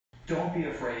don't be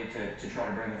afraid to try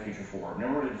to bring the future forward.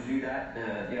 In order to do that,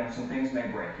 some things may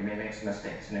break. You may make some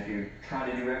mistakes, and if you try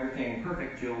to do everything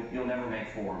perfect, you'll never make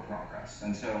forward progress.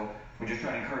 And so we just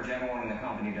try to encourage everyone in the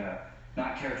company to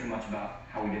not care too much about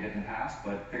how we did it in the past,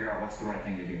 but figure out what's the right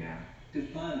thing to do now.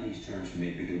 Define these terms for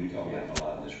me, because we talk about them a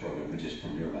lot in this program, but just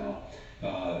from your mouth.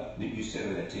 You said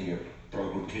with that 10-year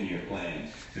program, 10-year plan,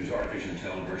 there's artificial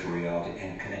intelligence, virtual reality,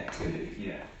 and connectivity.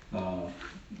 Yeah.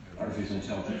 Artificial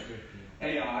intelligence.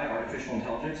 AI, artificial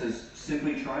intelligence, is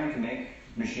simply trying to make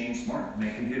machines smart,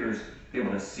 make computers be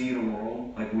able to see the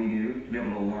world like we do, to be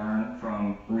able to learn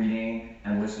from reading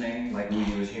and listening like we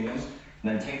do as humans,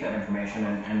 and then take that information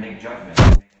and make judgments,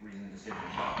 and make reasoned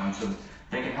decisions. So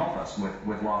they can help us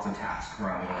with lots of tasks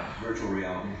around the world. Virtual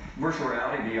reality. Virtual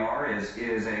reality, VR,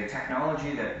 is a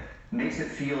technology that makes it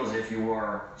feel as if you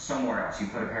are somewhere else. You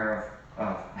put a pair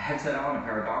of headset on, a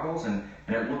pair of goggles, and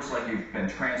it looks like you've been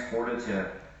transported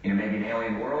to maybe an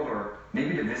alien world, or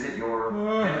maybe to visit your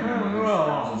family member who's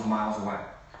thousands of miles away.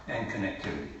 And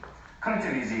connectivity.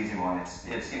 Connectivity is the easy one. It's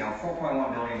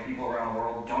 4.1 billion people around the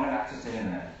world don't have access to the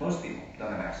internet. Most people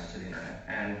don't have access to the internet,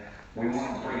 and we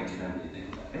want to bring it to them.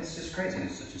 It's just crazy.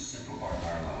 It's such a simple part of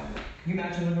our life. Can you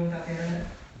imagine living without the internet?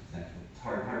 Exactly. It's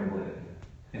hard to believe it.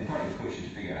 And part of the push is to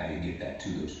figure out how you get that to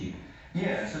those people.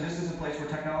 Yeah, so this is a place where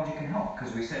technology can help,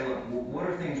 because we say, look, what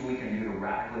are things we can do to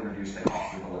radically reduce the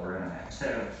cost to deliver internet?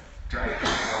 Instead of dragging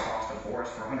people across the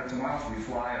forest for hundreds of miles, we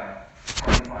fly a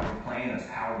carbon fiber plane that's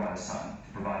powered by the sun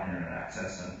to provide internet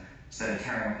access. And instead of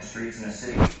tearing up the streets in a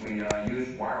city, we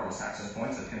use wireless access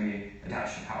points that can be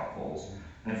attached to power poles.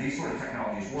 And if these sort of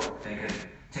technologies work, they could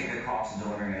take the cost of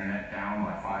delivering internet down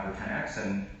by 5 or 10x,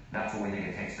 and that's what we think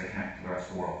it takes to connect to the rest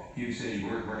of the world. You said you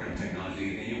work on technology,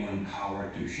 give anyone power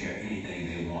to share anything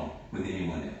they want with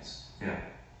anyone else. Yeah.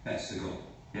 That's the goal.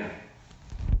 Yeah.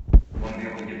 We want to be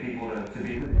able to get people to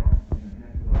be who they are and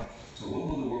connect with us. So what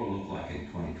will the world look like in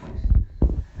 2026?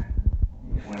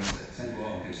 26.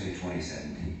 Well, I could say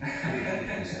 2017.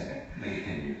 2027. Make it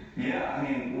 10 years. Yeah, I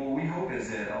mean, what we hope is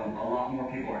that a lot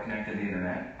more people are connected to the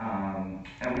internet.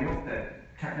 And we hope that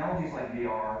technologies like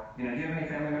VR, do you have any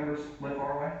family members live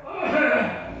far away?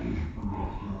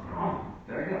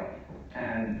 There you go.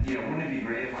 And, wouldn't it be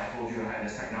great if I told you I had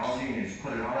this technology and you just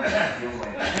put it on and it feels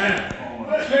like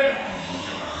almost.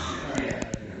 Yeah.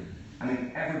 I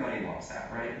mean, everybody wants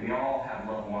that, right? We all have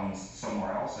loved ones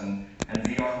somewhere else, and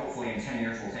VR hopefully in 10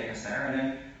 years will take us there. And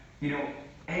then,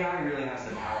 AI really has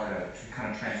the power to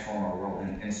kind of transform our world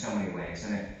in so many ways.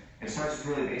 And it starts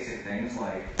with really basic things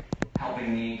like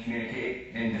helping me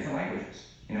communicate in different languages.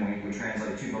 We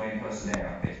translate 2 billion posts a day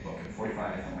on Facebook in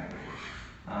 45 different languages.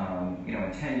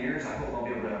 In 10 years, I hope I'll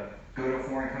be able to go to a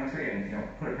foreign country and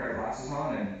put a pair of glasses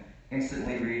on and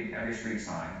instantly read every street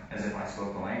sign as if I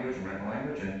spoke the language and read the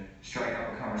language, and strike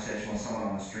up a conversation with someone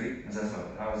on the street as if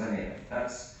I was a native.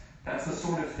 That's the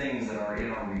sort of things that are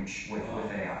in our reach with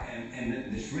AI.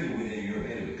 And it's really within your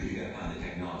ability, because you got to find the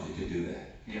technology to do that.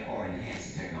 Yeah. Or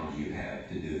enhance the technology you have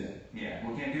to do that. Yeah,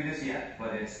 we can't do this yet,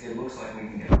 but it looks like we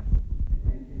can get it.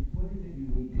 And what is it you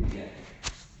need to get?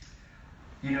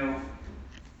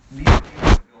 These things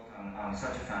are built on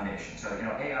such a foundation. So,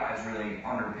 AI is really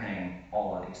underpinning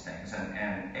all of these things.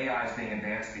 And AI is being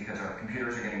advanced because our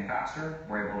computers are getting faster.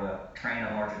 We're able to train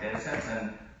on larger data sets.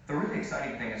 And the really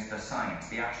exciting thing is the science,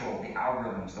 the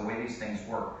algorithms, the way these things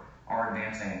work are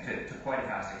advancing to quite a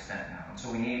fast extent now. And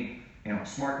so we need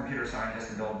smart computer scientists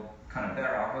to build kind of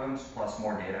better algorithms, plus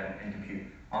more data and compute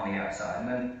on the AI side. And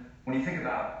then when you think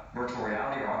about virtual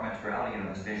reality or augmented reality,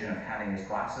 this vision of having these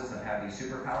glasses that have these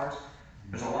superpowers,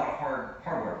 there's a lot of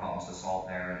hardware problems to solve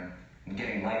there, and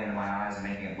getting light into my eyes and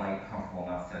making it light and comfortable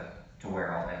enough to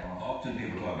wear all day long. Often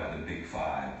people talk about the big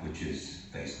five, which is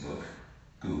Facebook,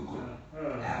 Google,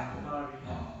 Apple,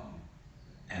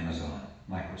 Amazon,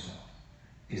 Microsoft.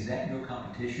 Is that your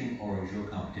competition, or is your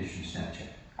competition Snapchat?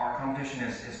 Our competition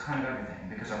is kind of everything,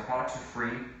 because our products are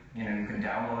free. You can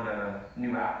download a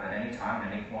new app at any time,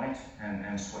 at any point,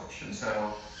 and switch. And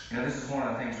so, this is one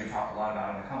of the things we talk a lot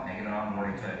about in the company, giving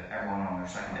onboarding to everyone on their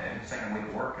second week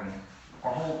of work. And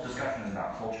our whole discussion is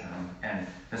about culture. And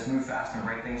this move fast and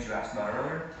break things you asked about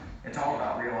earlier, it's all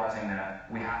about realizing that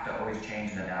we have to always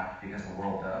change and adapt, because the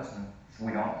world does. And if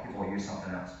we don't, people will use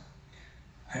something else.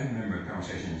 I remember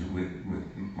conversations with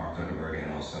Mark Zuckerberg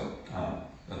and also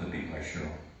other people like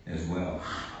Schroepfer as well.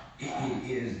 It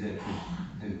is the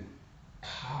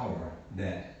power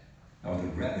or the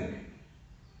revenue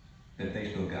that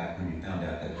Facebook got when you found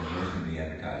out that there was going to be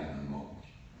advertising on mobiles,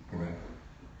 correct?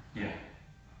 Yeah.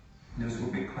 There was a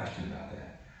big question about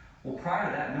that. Well, prior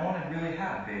to that, no one had really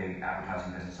had a big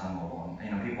advertising business on mobile.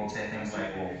 And people would say things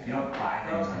like, well, you don't buy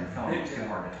things on your phone, it's too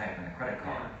hard to type in a credit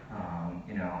card.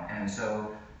 And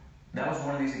so that was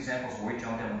one of these examples where we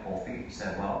jumped in with both feet and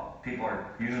said, well, people are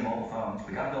using mobile phones,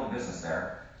 we got to build a business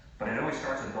there, but it always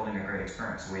starts with building a great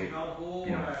experience. So we,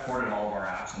 ported all of our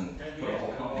apps and put a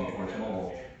whole company towards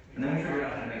mobile. And then we figured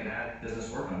out how to make an ad business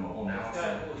work on mobile. Now it's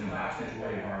the vast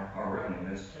majority of our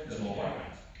revenue is mobile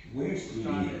ads. Where's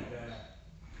 3D?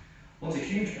 Well, it's a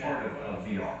huge part of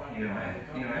VR.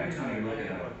 Every time you look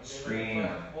at a screen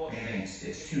or anything, it's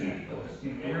 2D. But the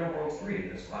real world's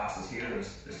 3D. This glass is here,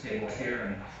 this table is here,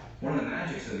 and one of the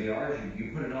magics of VR is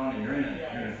you put it on and you're in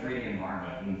a 3D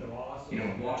environment.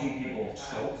 And watching people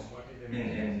sculpt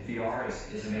in VR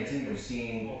is amazing. We're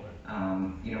seeing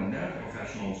medical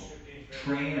professionals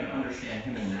train and understand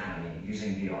human anatomy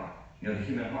using VR. The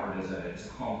human heart is a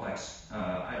complex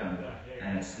item,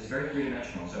 and it's very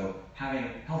three-dimensional. So having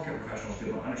healthcare professionals be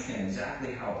able to understand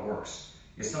exactly how it works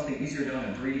is something easier done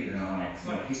in 3D than on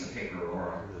a piece of paper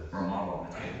or a model on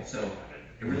the table. So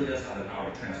it really does have the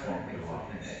power to transform people. A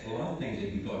lot of things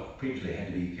that you thought previously had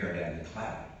to be carried out in the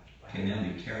cloud can now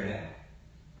be carried out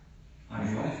on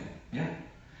your iPhone. Yeah.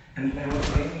 And what's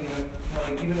amazing,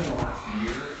 even in the last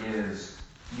year, is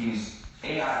these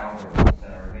AI algorithms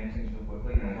that are advancing so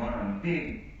quickly, run on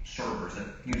big servers that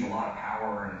use a lot of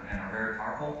power and are very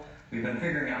powerful. We've been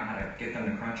figuring out how to get them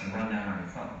to crunch and run down on your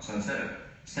phone. So instead of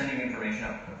sending information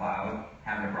up to the cloud,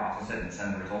 having to process it and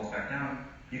send the results back down,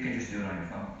 you can just do it on your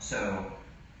phone. So,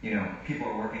 people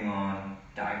are working on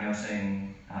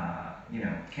diagnosing,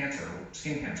 cancer,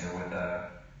 skin cancer with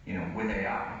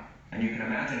AI. And you can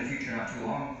imagine a future not too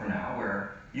long from now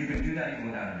where you can do that even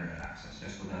without internet access.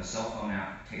 Just with a cell phone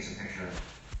app, takes a picture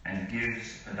and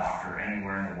gives a doctor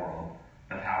anywhere in the world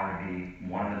the power to be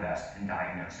one of the best in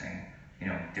diagnosing,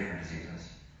 different diseases.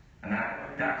 And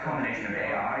that combination of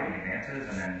AI and advances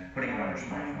and then putting it on your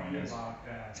smartphone is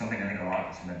something I think a lot of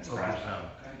us have been surprised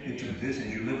about. It's a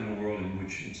business. You live in a world in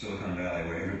Silicon Valley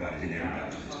where everybody's in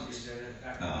everybody's business.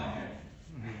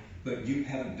 But you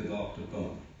haven't developed a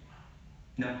phone.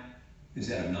 No. Is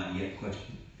that a not yet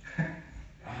question?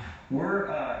 We're,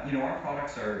 our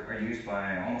products are used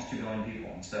by almost 2 billion people.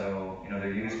 And so,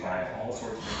 they're used by all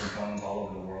sorts of different phones all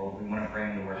over the world. We want to bring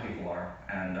them to where people are.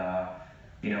 And,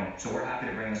 so we're happy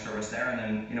to bring the service there.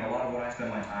 And then, a lot of what I spend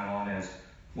my time on is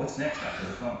what's next after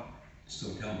the phone.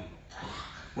 So tell me.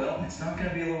 Well, it's not going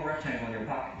to be a little rectangle in your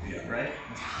pocket, right?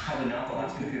 It's probably not the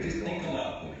last computer. Just think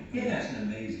aloud for me. Yeah. That's an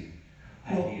amazing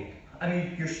idea.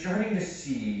 You're starting to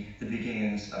see the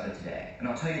beginnings of it today. And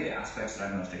I'll tell you the aspects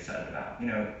that I'm most excited about.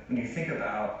 When you think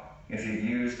about if you've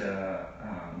used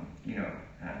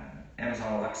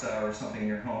Amazon Alexa or something in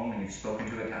your home and you've spoken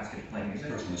to it to ask it to play music.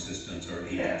 Personal assistants or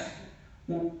agents. Yeah.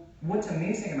 Well, what's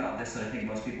amazing about this that I think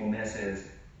most people miss is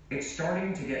it's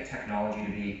starting to get technology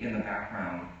to be in the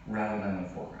background rather than in the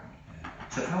foreground.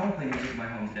 So if I want to play music in my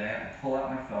home today, I pull out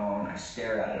my phone, I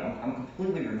stare at it, I'm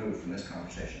completely removed from this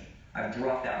conversation. I've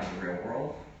dropped out of the real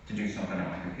world to do something on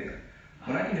my computer.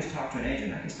 When I can just talk to an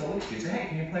agent, I can still look at you and say, hey,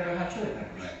 can you play Red Hot Chili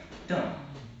Peppers? Right. Done.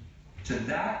 So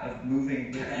that of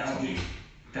moving technology,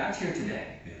 that's here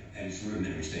today. Yeah. And it's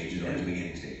rudimentary stages or at the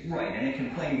beginning stages. Right, and it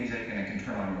can play music and it can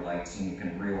turn on your lights and you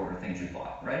can reorder things you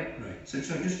bought, right? Right. So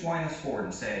just wind this forward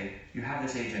and say, you have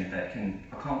this agent that can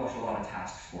accomplish a lot of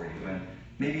tasks for you. And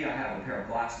maybe I have a pair of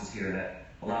glasses here that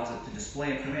allows it to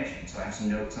display information. So I have some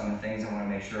notes on the things I want to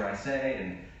make sure I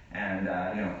say and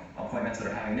appointments that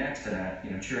are having next and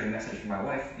a cheering message from my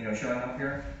wife, showing up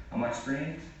here on my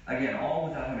screen. Again, all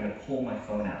without having to pull my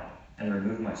phone out and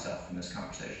remove myself from this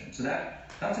conversation. So that's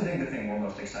I think the thing we're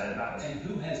most excited about. And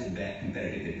who has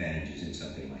competitive advantages in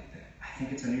something like that? I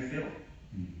think it's a new field.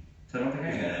 Mm-hmm. So I don't think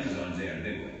Amazon's there in a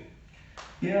big way.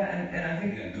 Yeah, and I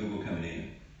think you got Google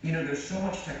coming in. There's so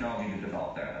much technology to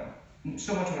develop there though.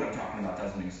 So much of what I'm talking about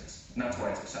doesn't exist. And that's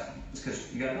why it's exciting. It's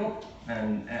because you gotta build it.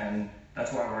 And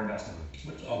that's why we're investing.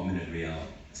 What's augmented reality?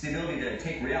 It's the ability to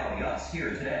take reality, us here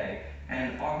today,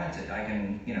 and augment it. I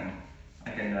can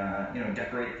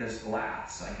decorate this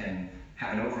glass. I can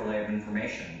have an overlay of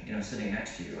information, sitting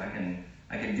next to you. I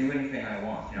can do anything I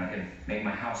want. I can make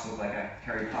my house look like a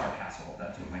Harry Potter castle. If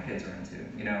that's what my kids are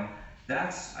into.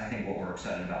 That's I think what we're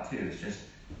excited about too. Is just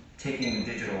taking the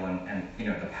digital and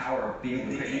the power of being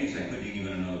able to create music. Putting you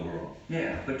in another world.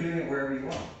 Yeah, but doing it wherever you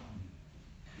are.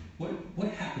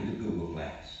 What happened to Google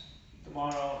Glass?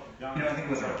 Tomorrow, I think it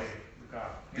was early.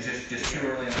 It's just too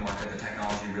early in the market. The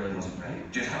technology really wasn't ready.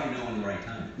 Just how do you know when the right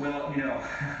time? Well,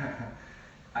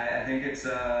 I think it's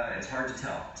hard to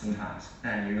tell sometimes,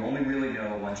 and you only really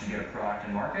know once you get a product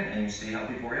in market and you see how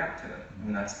people react to it. I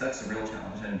mean, that's the real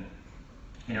challenge. And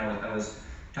I was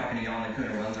talking to Jan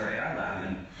LeCun, who runs our AI lab,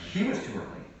 and he was too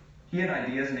early. He had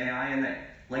ideas in AI in the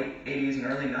late 80s and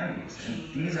early 90s,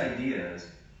 and these ideas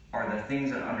are the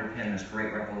things that underpin this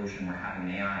great revolution we're having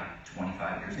in AI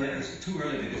 25 years later. It's too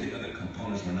early because the other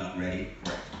components were not ready.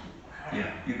 Correct.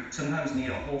 Yeah, you sometimes need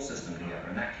a whole system together.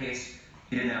 In that case,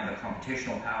 he didn't have the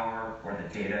computational power or the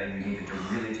data you needed to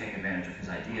really take advantage of his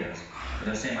ideas. But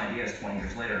those same ideas 20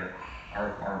 years later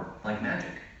are like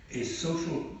magic. Is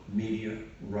social media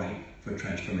ripe for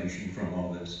transformation from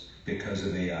all this because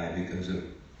of AI, because of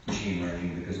machine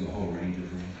learning, because of a whole range of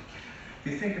things?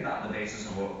 If you think about the basis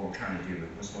of what we're trying to do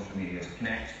with social media is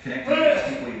connect you to the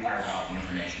people you care about, the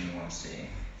information you want to see.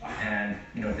 And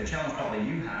the challenge probably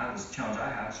you have, is the challenge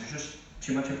I have, is there's just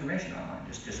too much information online,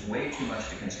 just way too much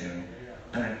to consume.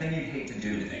 And the thing you'd hate to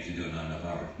do things to do in not enough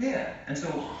hours. Yeah, and so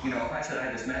if I said I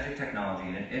had this magic technology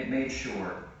and it made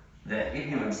sure that it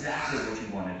knew exactly what you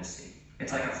wanted to see.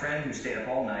 It's like a friend who stayed up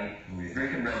all night,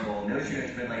 drinking Red Bull, knows you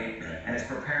have been late, and is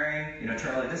preparing,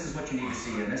 Charlie, this is what you need to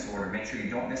see in this order. Make sure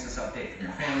you don't miss this update from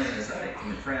your family, this update from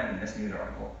your friend, and this news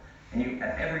article. And you,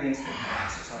 at every instant, have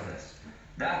access to this.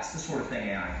 That's the sort of thing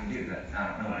AI can do that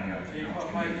I don't know any other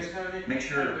technology can do. Make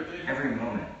sure every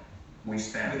moment we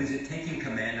spend. But is it taking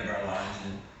command of our lives?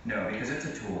 No, because it's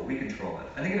a tool. We control it.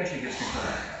 I think it actually gives control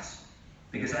to us.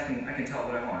 Because I can tell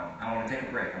what I want. I want to take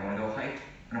a break. I want to go hike,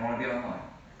 and I want to be online.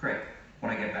 Great.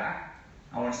 When I get back,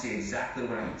 I want to see exactly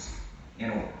what I missed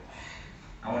in order.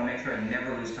 I want to make sure I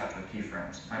never lose touch with key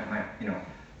friends. My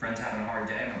friends having a hard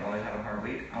day, my brother's having a hard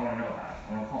week. I want to know about it.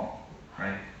 I want to call them,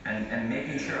 right? And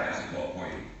making sure I have a call for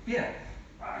you. Yeah.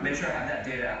 Make sure I have that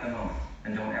data at the moment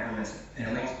and don't ever miss it.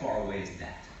 And how far away is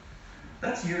that?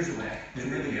 That's years away. It's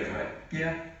really good, right?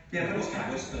 Yeah. Yeah. But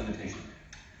what's the limitation?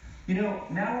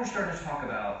 Now we're starting to talk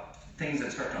about things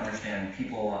that start to understand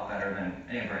people a lot better than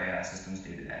any of our AI systems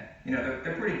do today.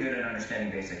 They're pretty good at understanding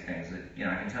basic things. That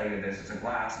I can tell you this is a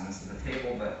glass and this is a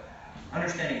table, but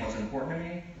understanding what's important to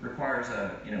me requires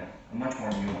a much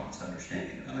more nuanced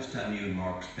understanding. How much time you and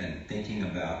Mark spend thinking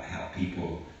about how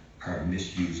people are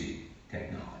misusing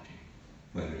technology,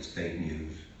 whether it's fake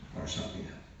news or something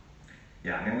else?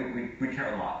 Yeah, we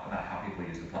care a lot about how people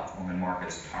use the platform, and Mark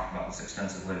has talked about this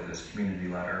extensively with this community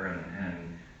letter, and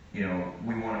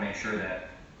we want to make sure that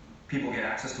people get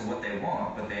access to what they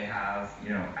want, but they have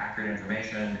accurate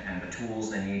information and the tools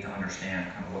they need to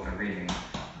understand kind of what they're reading.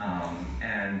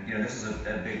 This is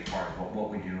a big part of what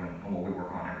we do and what we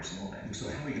work on every single day. So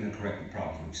how are we going to correct the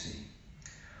problems we see?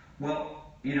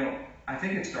 Well, I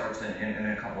think it starts in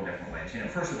a couple of different ways.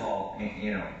 First of all,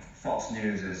 false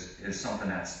news is something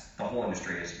that's the whole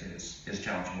industry is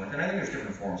challenging with, and I think there's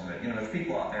different forms of it. There's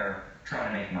people out there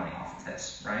trying to make money off of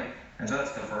this, right? And so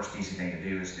that's the first easy thing to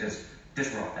do is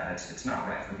disrupt that. It's not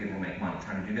right for people to make money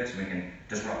trying to do this. We can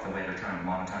disrupt the way they're trying to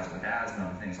monetize it with ads and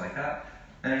other things like that.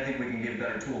 And I think we can give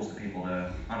better tools to people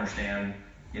to understand,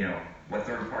 what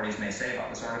third parties may say about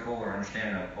this article, or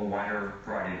understand a wider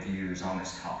variety of views on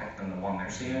this topic than the one they're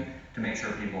seeing, to make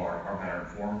sure people are better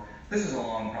informed. This is a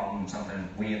long problem, something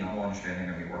we in the whole industry I think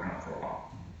are going to be working on for a while.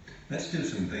 Let's do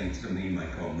some things, something you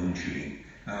might call moon shooting,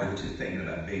 which is thinking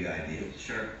about big ideas.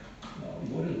 Sure.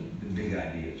 What are the big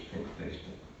ideas for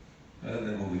Facebook? Other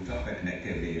than when we talk about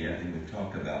connectivity and everything, we've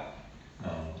talked about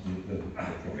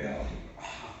virtual reality.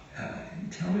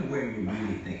 Tell me where you're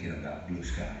really thinking about blue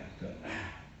sky stuff.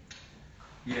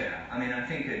 Yeah, I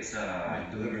think it's...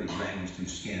 deliver the language through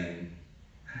skin,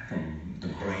 from the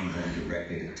brain going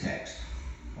directly to text.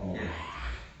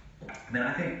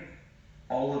 I think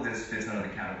all of this fits under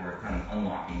the category of kind of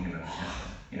unlocking human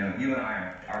potential. You and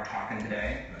I are talking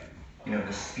today. Right.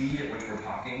 The speed at which we're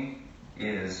talking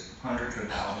is hundreds or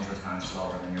thousands of times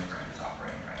slower than your brain is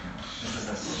operating right now. This is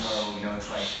a slow, it's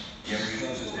like, you ever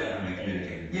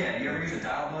use a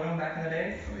dial modem back in the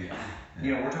day? Oh,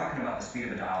 yeah. We're talking about the speed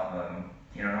of a dial modem.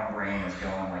 Our brain is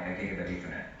going like a gigabit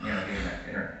Ethernet, gigabit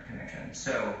internet connection.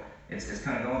 So it's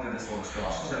kind of going through this little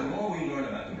straw. So the more we learn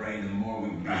about the brain, the more we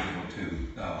will be able to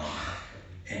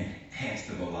enhance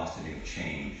the velocity of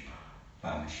change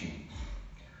by machines.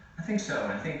 I think so,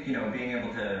 and I think being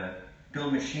able to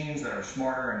build machines that are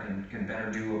smarter and can better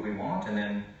do what we want, and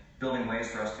then building ways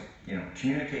for us to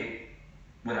communicate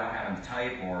without having to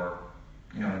type, or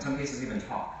in some cases even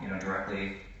talk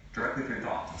directly through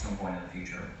thoughts at some point in the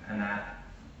future, and that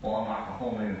will unlock a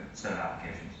whole new set of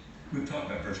applications. We've talked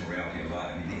about virtual reality a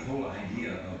lot. The whole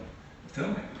idea of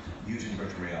filming using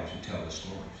virtual reality to tell the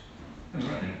stories. It's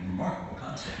really a remarkable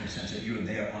concept in the sense that you're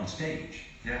there on stage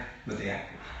with the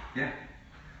actors. Yeah.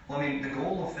 Well, the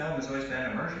goal of film has always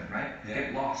been immersion, right? Yeah.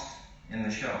 Get lost in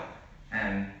the show.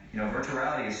 And, virtual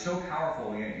reality is so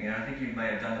powerful. I think you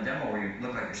might have done the demo where you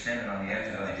look like you're standing on the edge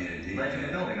of the ledge of the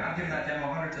building. I've given that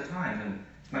demo hundreds of times, and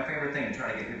it's my favorite thing to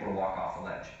try to get people to walk off the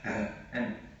ledge.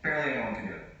 And barely anyone can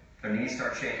do it. Their knees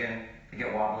start shaking, They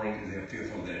get wobbly. Because they're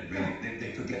fearful that it really,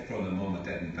 they forget for the moment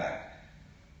that in fact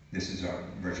this is our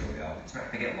virtual reality. That's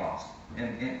right. They get lost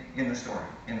in the story,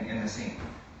 in the scene.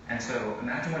 And so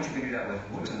imagine what you can do that with.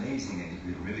 What's amazing is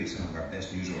that really some of our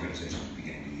best news organizations are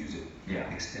beginning to use it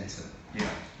extensively. Yeah. I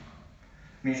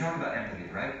mean, you talk about empathy,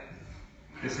 right?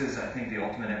 This is, I think, the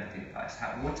ultimate empathy device.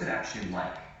 What's it actually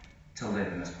like to live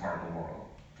in this part of the world?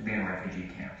 To be in a refugee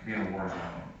camp, to be in a war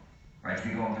zone, right? To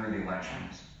be going through the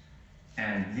elections.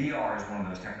 And VR is one of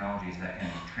those technologies that can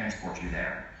transport you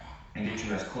there and get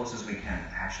you as close as we can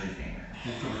to actually being there.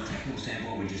 And from a technical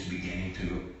standpoint, we're just beginning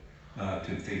to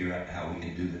figure out how we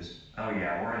can do this. Oh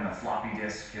yeah, we're in the floppy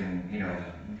disk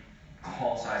and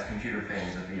call-sized computer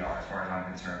phase of VR, as far as I'm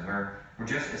concerned.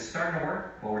 It's starting to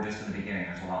work, but we're just at the beginning.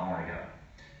 There's a lot more to go.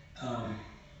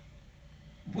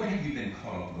 What have you been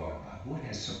caught off guard by? What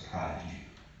has surprised you?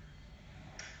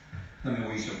 I mean,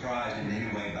 were you surprised in any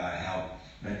way by how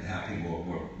people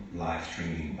were live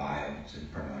streaming violence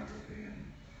and pornography and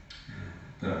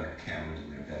the cameras in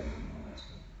their bedroom and all that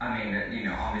stuff? I mean,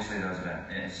 obviously those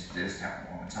events is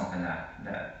terrible. It's something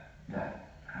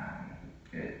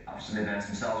obviously the events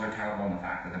themselves are terrible, and the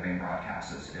fact that they're being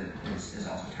broadcast is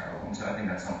also terrible. And so I think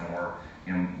that's something where,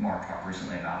 Mark talked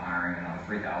recently about hiring another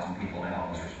 3,000 people to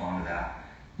help us respond to that.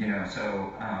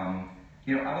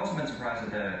 I've also been surprised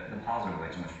at the positive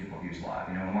ways in which people have used live.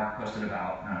 When Mark posted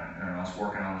about us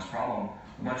working on this problem,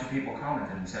 a bunch of people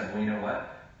commented and said, well, you know what?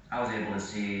 I was able to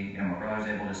see, my brother was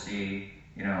able to see,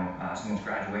 someone's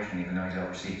graduation even though he's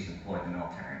overseas and deployed in the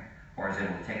military. Or I was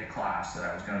able to take a class that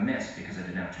I was going to miss because I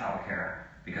didn't have childcare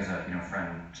because a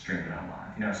friend streamed it on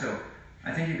live. So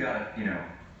I think you've got to,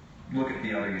 look at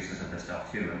the other uses of this stuff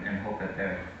too, and hope that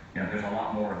there's a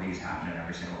lot more of these happening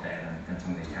every single day than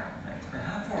some of these terrible things. And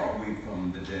how far are we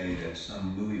from the day that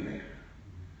some movie maker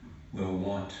will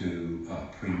want to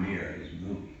premiere his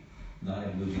movie, not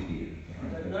in movie theaters,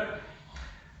 but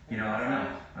on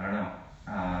a I don't know.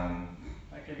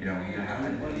 You have to.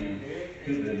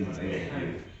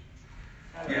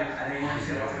 Yeah, I think we're going to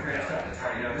see lots of great stuff. That's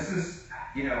right. This is,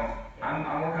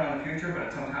 I'm working on the future, but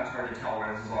it's sometimes hard to tell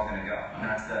where this is all going to go. And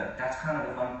that's kind of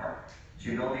the fun part. So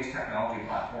you build these technology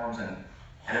platforms, and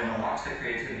it unlocks the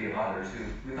creativity of others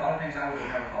who thought of things I would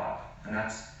have never thought. And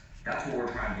that's what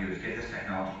we're trying to do, is get this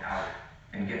technology out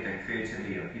and get the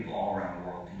creativity of people all around the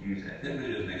world to use it. That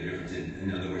really does make a difference.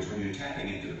 In other words, when you're tapping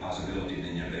into the possibility of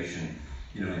innovation,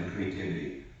 and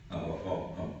creativity of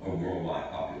a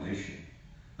worldwide population,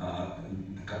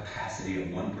 the capacity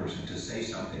of one person to say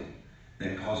something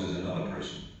that causes another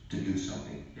person to do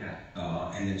something. Yeah.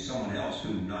 And then someone else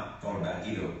who not thought about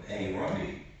either A or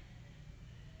B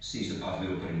sees the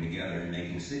possibility of putting together and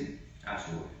making C.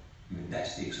 Absolutely. I mean,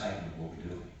 that's the excitement of what we're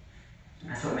doing.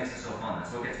 That's what makes it so fun.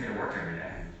 That's what gets me to work every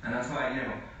day. And that's why,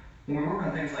 when we work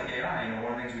on things like AI,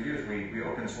 one of the things we do is we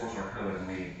open source our code and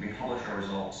we publish our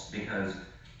results, because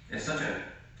it's such a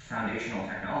foundational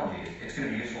technology. It's going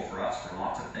to be useful for us for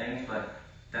lots of things, but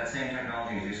that same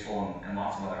technology is useful in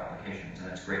lots of other applications, and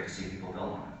it's great to see people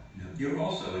build on it. You're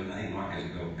also, and I think Mark has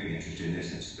a big interest in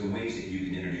this, it's the ways that you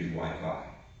can introduce Wi-Fi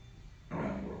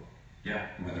around the world. Yeah.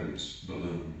 Whether it's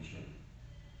balloons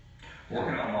or...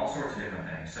 Working on all sorts of different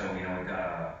things. So, we've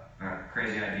got a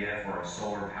crazy idea for a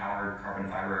solar-powered carbon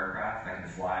fiber aircraft that can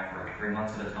fly for 3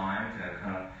 months at a time to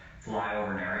kind of fly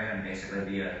over an area and basically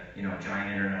be a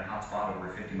giant internet hotspot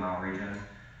over a 50-mile region.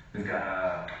 We've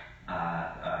got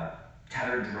a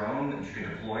tethered drone that you can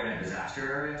deploy in a disaster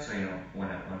area. So when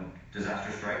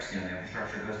disaster strikes, the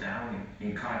infrastructure goes down.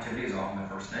 Connectivity is often the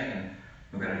first thing, and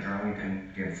we've got a drone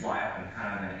you can fly up and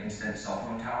kind of an instant cell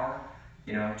phone tower,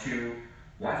 to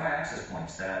Wi-Fi access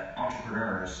points that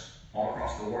entrepreneurs all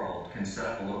across the world can set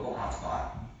up a local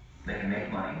hotspot. They can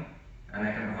make money, and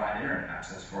they can provide internet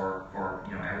access for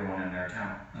everyone in their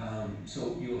town.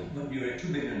 So you're at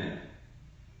 2 billion now?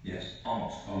 Yes.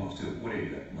 Almost 2. What are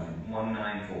you at?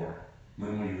 194.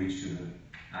 When will you reach 2 billion?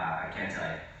 I can't tell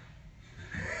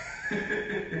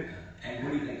you. And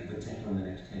what do you think the potential in the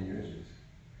next 10 years is?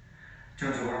 In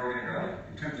terms of where we're going to grow?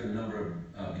 In terms of the number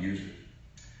of users.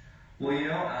 Well,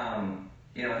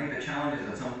 I think the challenge is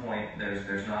at some point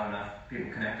there's not enough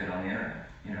people connected on the internet.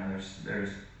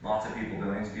 There's lots of people,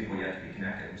 billions of people yet to be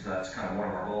connected. And so that's kind of one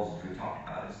of our goals, as we've talked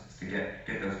about, is to get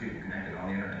those people connected on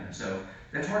the internet. And so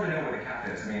it's hard to know where the cap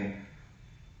is.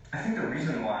 I think the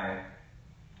reason why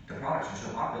the products are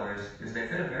so popular is they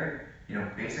fit a very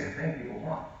basic thing people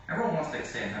want. Everyone wants to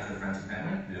stay in touch with friends and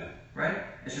family. Yeah. Right?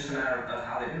 It's just a matter of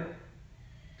how they do it.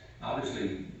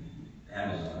 Obviously,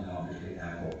 Amazon, obviously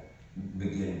Apple,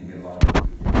 beginning to get a lot of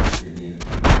in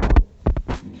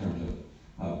terms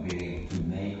of being able to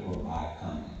make or buy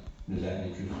content. Does that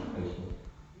make you Facebook?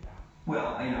 Well,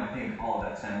 I think all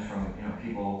stems from, you know,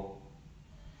 people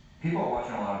are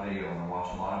watching a lot of video, and they're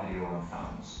watching a lot of video on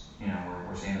phones. You know,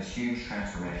 we're seeing this huge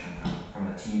transformation from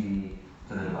the TV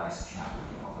to the device that you have with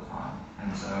you all the time.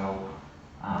 And so,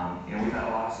 you know, we've had a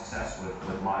lot of success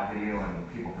with live video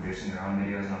and people producing their own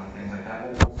videos and other things like that.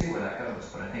 We'll see where that goes,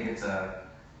 but I think it's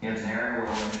you know, it's an area where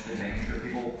we're interested in making sure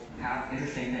people have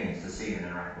interesting things to see and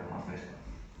interact with on Facebook.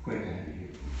 Great to have you here.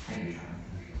 Thank you, John.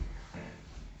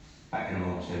 Back in a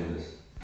moment, stay with us.